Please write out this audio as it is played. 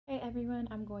everyone,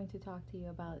 I'm going to talk to you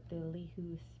about the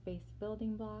Lehoo Space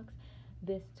Building Blocks.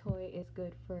 This toy is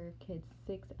good for kids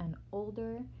 6 and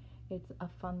older. It's a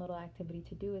fun little activity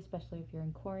to do, especially if you're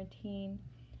in quarantine.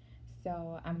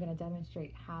 So I'm going to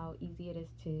demonstrate how easy it is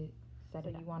to set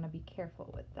it up. You want to be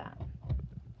careful with that.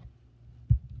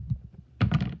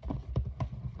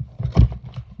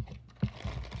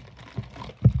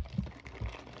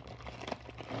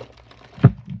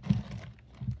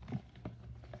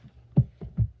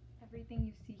 Everything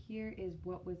you see here is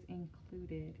what was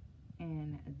included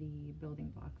in the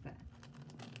building block set.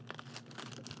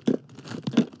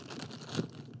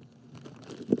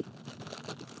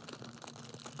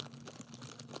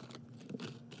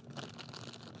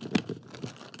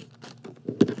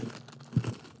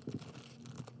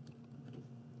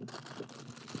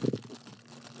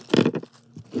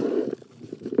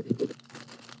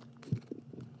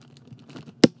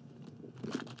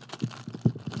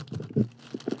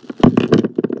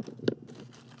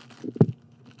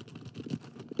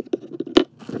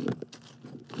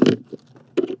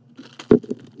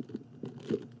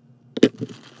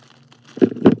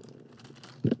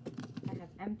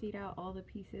 Emptied out all the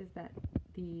pieces that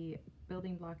the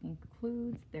building block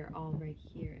includes. They're all right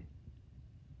here.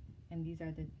 And these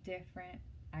are the different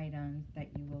items that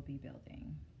you will be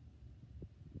building.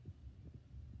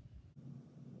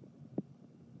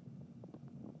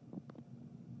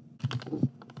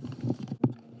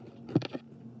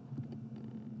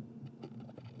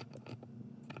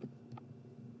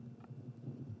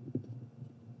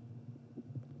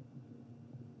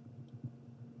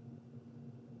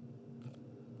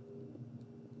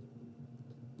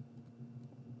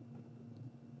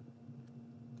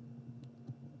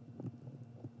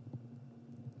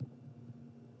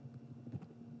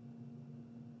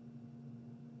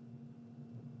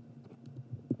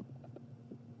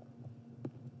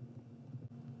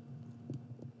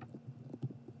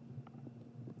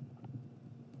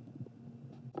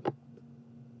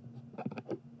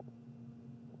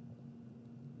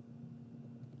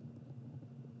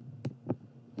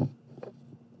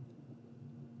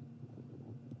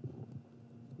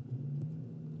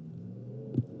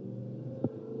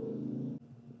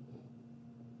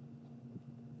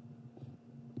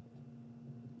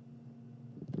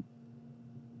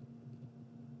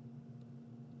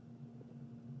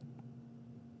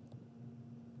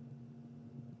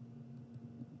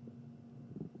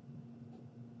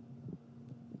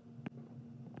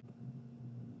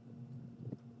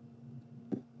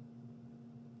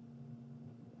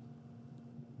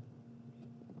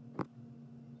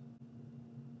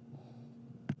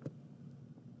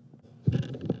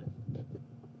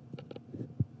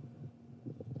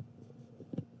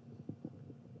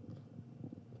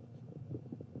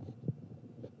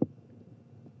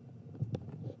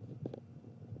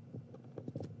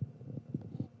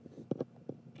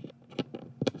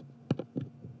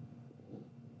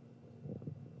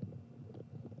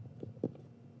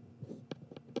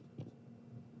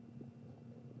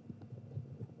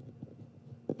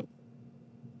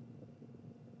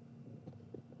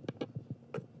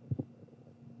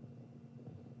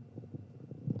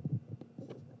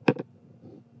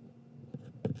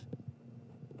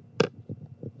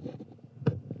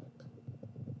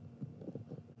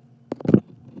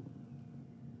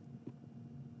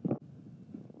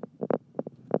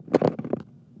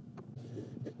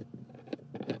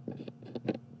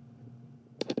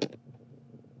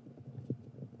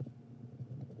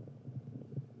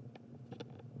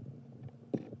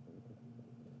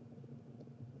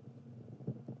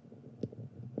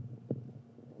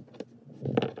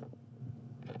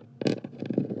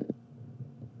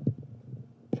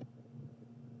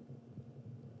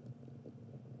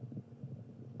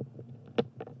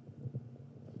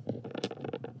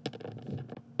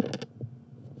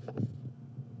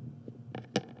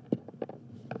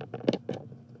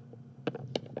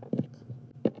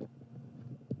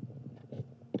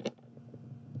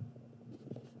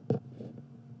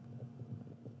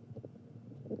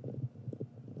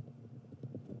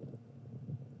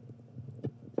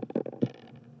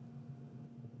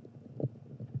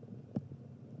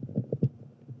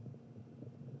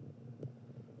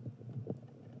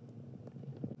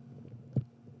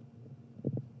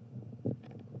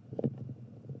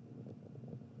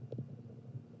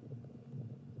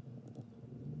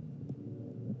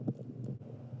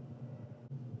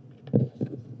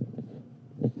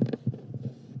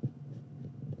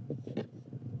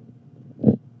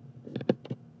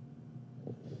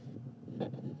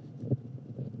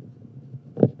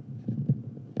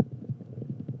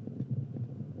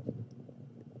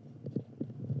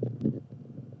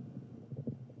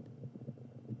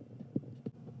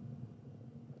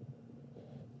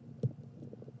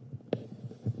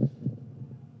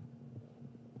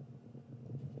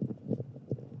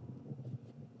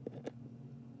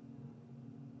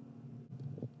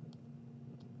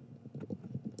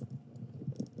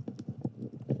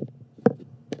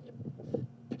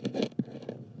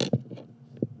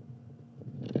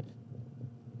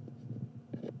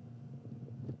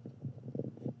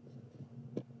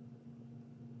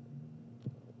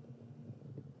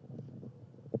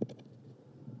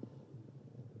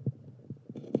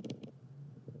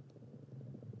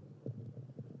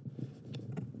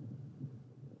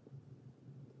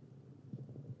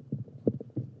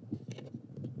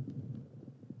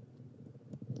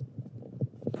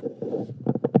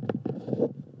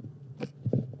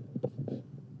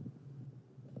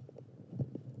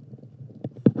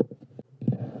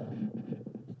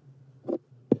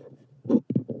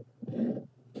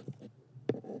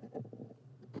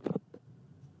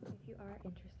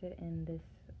 interested in this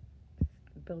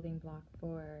building block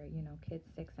for, you know, kids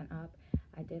 6 and up,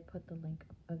 I did put the link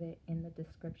of it in the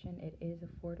description. It is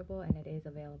affordable and it is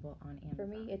available on Amazon. For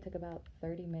me, it took about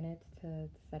 30 minutes to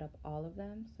set up all of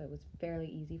them, so it was fairly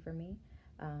easy for me.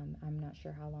 I'm not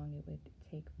sure how long it would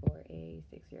take for a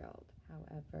 6-year-old.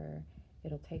 However,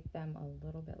 it'll take them a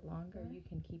little bit longer. You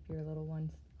can keep your little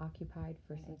ones occupied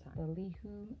for some time. The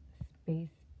Lehoo Space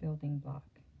Building Block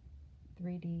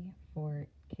 3D for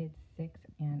kids 6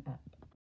 and up.